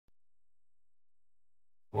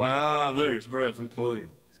Wow, there's perfectly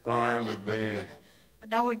fine band.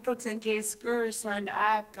 Now we put in case girls and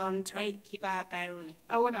I can try to keep up and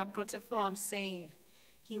I wanna put a film saying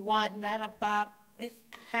he want that about with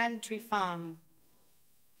country farm.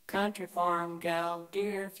 Country farm gal,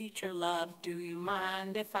 dear future love, do you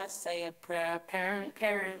mind if I say a prayer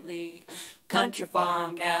apparently? Country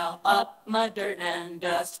farm gal, up my dirt and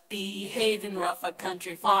dust, behaving rough. A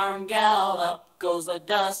country farm gal, up goes the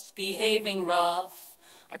dust, behaving rough.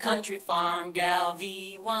 A country farm gal,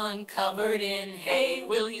 V1 covered in hay.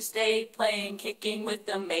 Will you stay playing, kicking with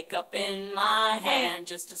the makeup in my hand?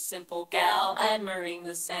 Just a simple gal, admiring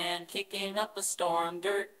the sand, kicking up a storm,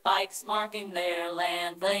 dirt bikes marking their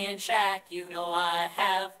land, playing shack. You know I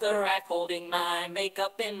have the rack, holding my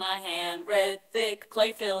makeup in my hand, red thick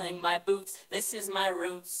clay filling my boots. This is my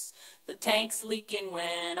roots. The tank's leaking,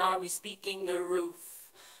 when are we speaking the roof?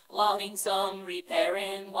 Logging some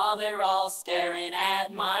repairing while they're all staring,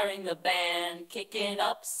 admiring the band, kicking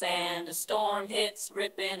up sand. A storm hits,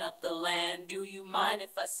 ripping up the land. Do you mind if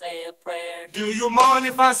I say a prayer? Do you mind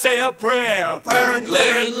if I say a prayer?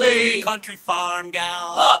 Apparently, country farm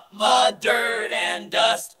gal, up mud, dirt, and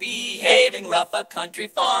dust, behaving rough. A country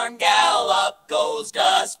farm gal, up goes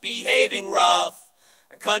dust, behaving rough.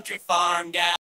 A country farm gal.